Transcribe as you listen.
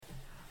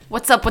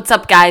What's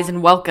up, guys,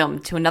 and welcome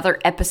to another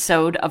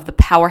episode of the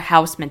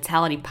Powerhouse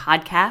Mentality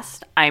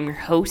Podcast. I am your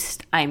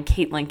host. I am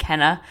Caitlin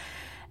Kenna.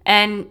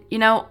 And,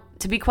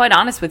 to be quite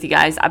honest with you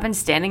guys, I've been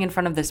standing in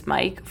front of this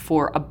mic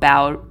for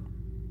about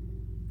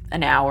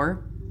an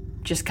hour,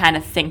 just kind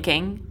of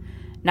thinking,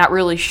 not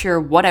really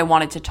sure what I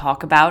wanted to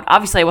talk about.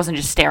 Obviously, I wasn't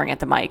just staring at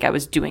the mic. I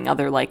was doing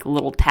other,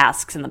 little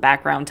tasks in the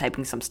background,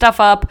 typing some stuff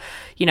up,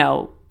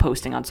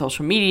 posting on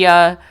social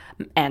media,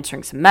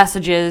 answering some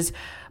messages.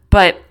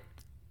 But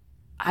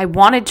I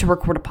wanted to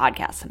record a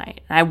podcast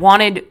tonight, and I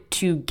wanted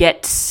to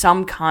get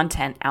some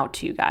content out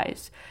to you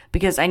guys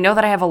because I know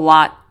that I have a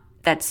lot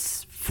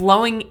that's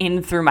flowing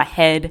in through my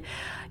head.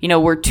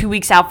 We're 2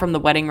 weeks out from the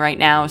wedding right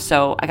now,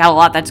 so I got a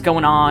lot that's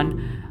going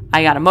on.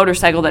 I got a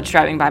motorcycle that's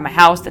driving by my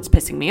house that's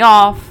pissing me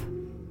off.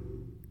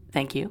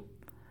 Thank you.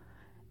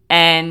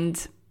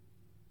 And,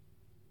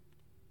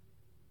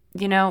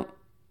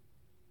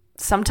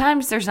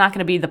 sometimes there's not going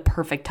to be the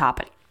perfect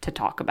topic to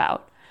talk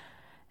about.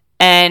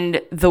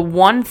 And the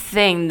one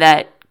thing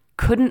that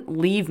couldn't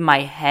leave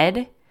my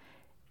head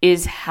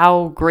is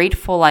how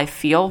grateful I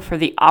feel for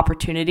the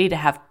opportunity to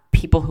have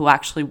people who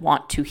actually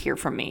want to hear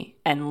from me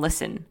and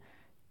listen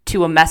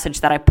to a message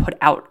that I put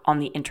out on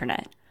the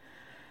internet.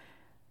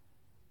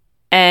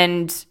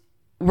 And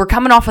we're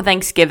coming off of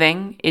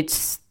Thanksgiving.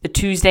 It's the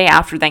Tuesday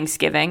after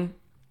Thanksgiving.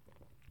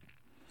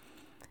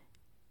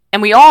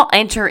 And we all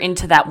enter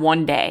into that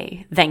one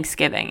day,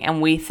 Thanksgiving,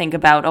 and we think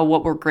about,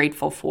 what we're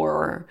grateful for.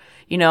 Or,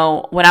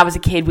 when I was a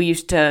kid, we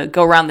used to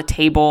go around the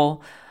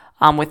table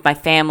with my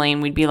family,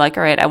 and we'd be like,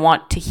 all right, I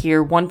want to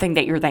hear one thing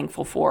that you're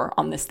thankful for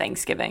on this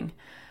Thanksgiving.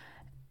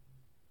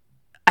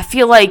 I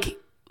feel like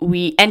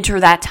we enter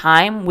that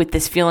time with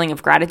this feeling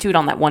of gratitude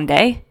on that one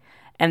day,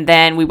 and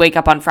then we wake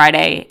up on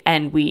Friday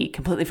and we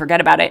completely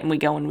forget about it, and we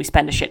go and we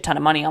spend a shit ton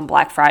of money on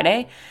Black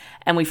Friday,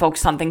 and we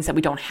focus on things that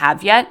we don't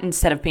have yet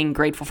instead of being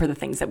grateful for the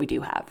things that we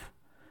do have.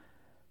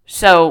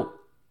 So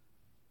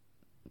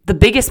the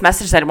biggest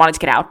message that I wanted to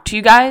get out to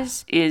you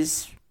guys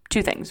is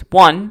two things.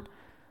 One,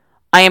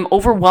 I am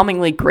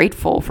overwhelmingly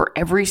grateful for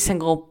every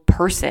single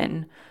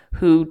person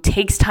who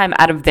takes time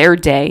out of their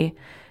day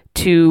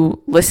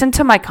to listen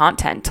to my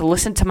content, to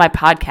listen to my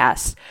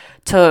podcast,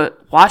 to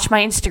watch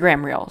my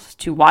Instagram reels,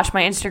 to watch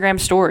my Instagram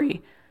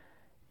story,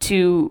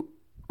 to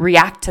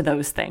react to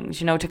those things,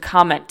 to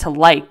comment, to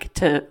like,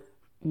 to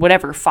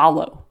whatever,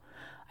 follow.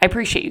 I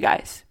appreciate you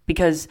guys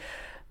because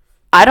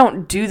I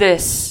don't do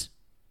this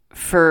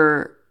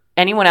for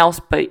anyone else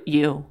but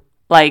you.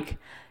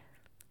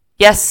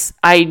 Yes,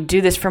 I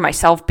do this for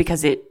myself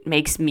because it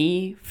makes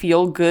me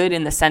feel good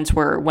in the sense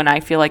where when I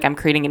feel like I'm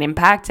creating an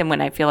impact and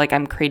when I feel like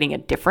I'm creating a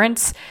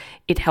difference,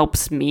 it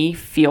helps me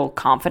feel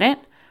confident,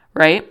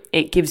 right?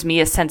 It gives me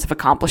a sense of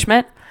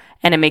accomplishment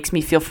and it makes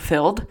me feel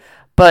fulfilled.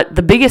 But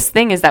the biggest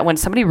thing is that when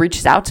somebody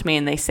reaches out to me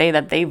and they say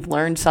that they've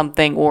learned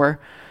something or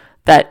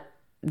that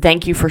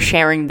thank you for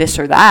sharing this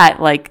or that,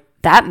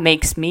 that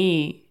makes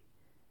me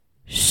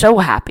so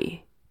happy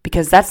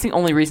because that's the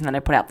only reason that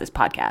I put out this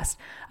podcast.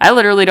 I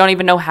literally don't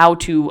even know how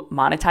to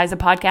monetize a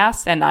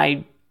podcast and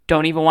I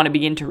don't even want to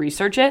begin to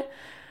research it.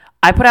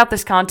 I put out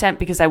this content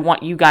because I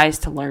want you guys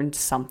to learn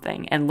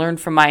something and learn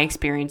from my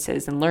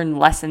experiences and learn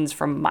lessons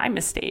from my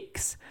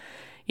mistakes.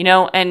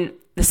 And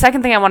the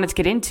second thing I wanted to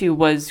get into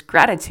was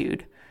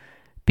gratitude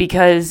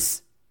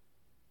because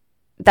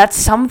that's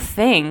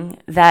something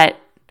that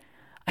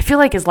I feel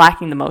like is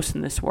lacking the most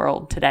in this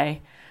world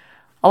today.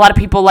 A lot of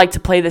people like to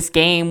play this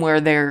game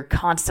where they're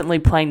constantly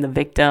playing the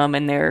victim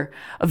and they're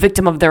a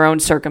victim of their own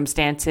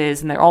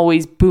circumstances and they're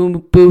always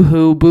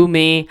boo-hoo, boo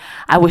me.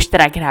 I wish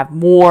that I could have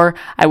more.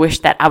 I wish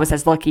that I was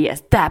as lucky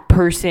as that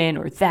person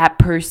or that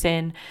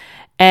person.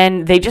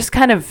 And they just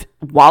kind of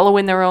wallow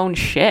in their own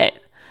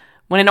shit.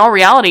 When in all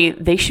reality,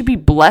 they should be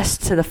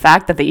blessed to the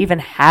fact that they even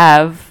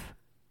have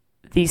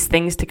these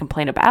things to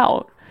complain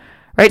about.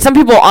 Right? Some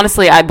people,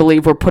 honestly, I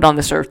believe were put on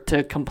this earth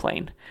to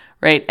complain,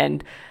 right?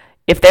 And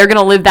if they're going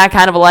to live that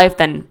kind of a life,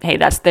 then, hey,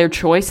 that's their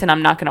choice, and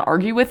I'm not going to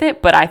argue with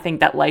it. But I think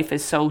that life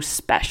is so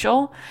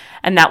special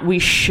and that we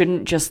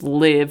shouldn't just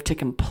live to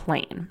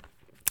complain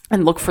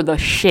and look for the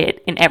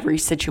shit in every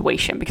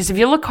situation. Because if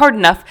you look hard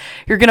enough,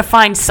 you're going to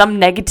find some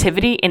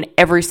negativity in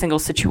every single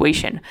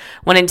situation.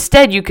 When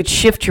instead you could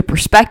shift your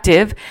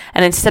perspective,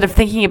 and instead of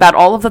thinking about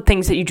all of the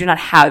things that you do not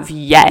have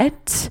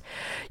yet,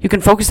 you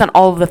can focus on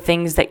all of the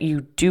things that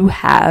you do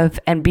have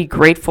and be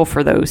grateful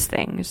for those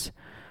things.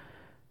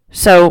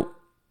 So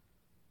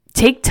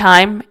take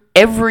time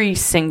every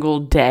single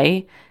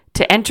day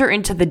to enter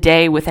into the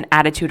day with an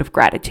attitude of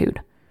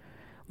gratitude.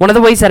 One of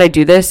the ways that I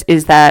do this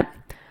is that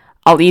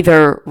I'll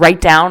either write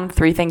down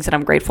 3 things that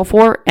I'm grateful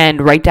for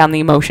and write down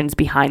the emotions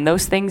behind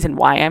those things and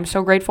why I'm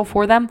so grateful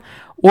for them.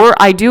 Or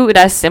I do it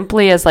as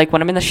simply as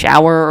when I'm in the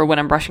shower or when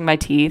I'm brushing my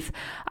teeth,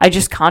 I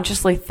just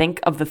consciously think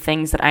of the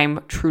things that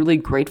I'm truly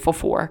grateful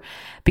for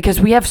because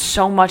we have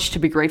so much to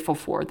be grateful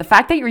for. The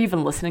fact that you're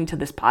even listening to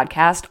this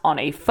podcast on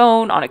a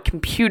phone, on a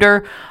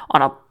computer,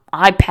 on an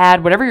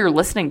iPad, whatever you're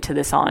listening to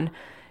this on,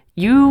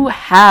 you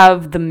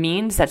have the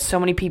means that so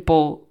many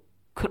people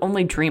could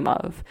only dream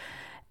of.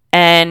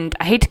 And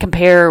I hate to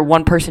compare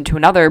one person to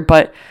another,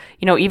 but,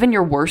 even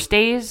your worst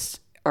days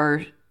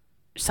are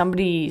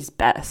somebody's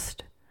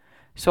best.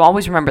 So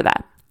always remember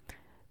that.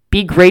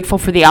 Be grateful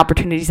for the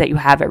opportunities that you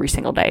have every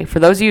single day. For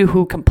those of you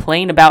who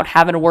complain about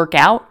having to work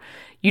out,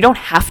 you don't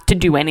have to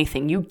do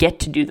anything. You get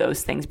to do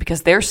those things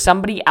because there's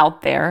somebody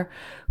out there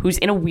who's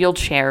in a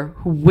wheelchair,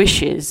 who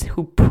wishes,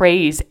 who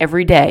prays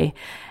every day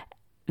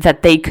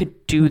that they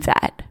could do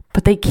that,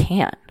 but they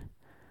can't.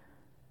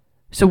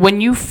 So when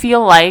you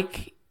feel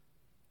like,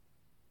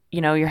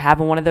 you're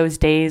having one of those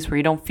days where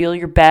you don't feel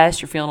your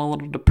best, you're feeling a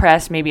little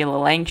depressed, maybe a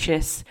little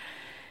anxious,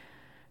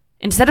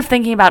 instead of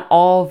thinking about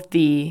all of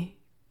the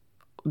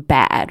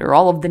bad or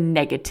all of the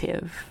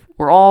negative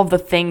or all of the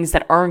things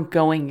that aren't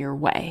going your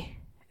way,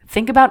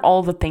 think about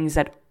all the things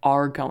that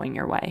are going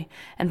your way,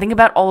 and think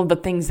about all of the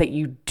things that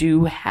you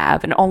do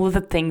have and all of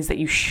the things that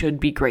you should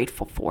be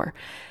grateful for.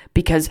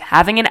 Because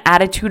having an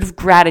attitude of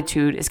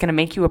gratitude is going to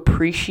make you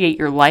appreciate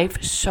your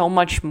life so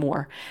much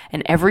more.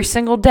 And every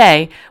single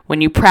day,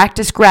 when you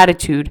practice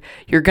gratitude,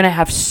 you're going to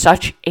have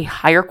such a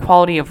higher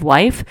quality of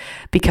life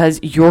because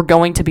you're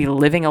going to be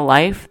living a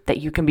life that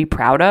you can be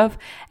proud of.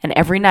 And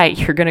every night,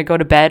 you're going to go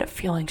to bed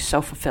feeling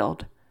so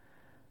fulfilled.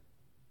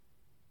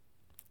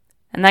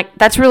 And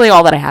that's really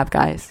all that I have,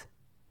 guys.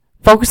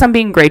 Focus on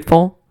being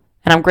grateful.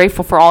 And I'm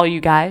grateful for all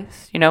you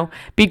guys.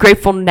 Be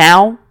grateful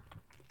now,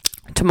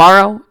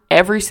 tomorrow,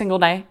 every single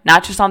day,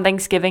 not just on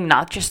Thanksgiving,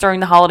 not just during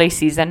the holiday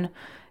season.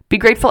 Be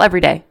grateful every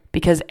day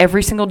because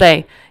every single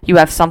day you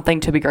have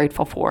something to be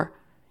grateful for,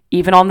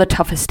 even on the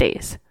toughest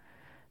days.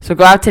 So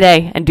go out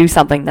today and do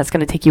something that's going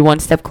to take you one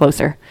step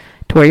closer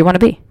to where you want to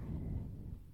be.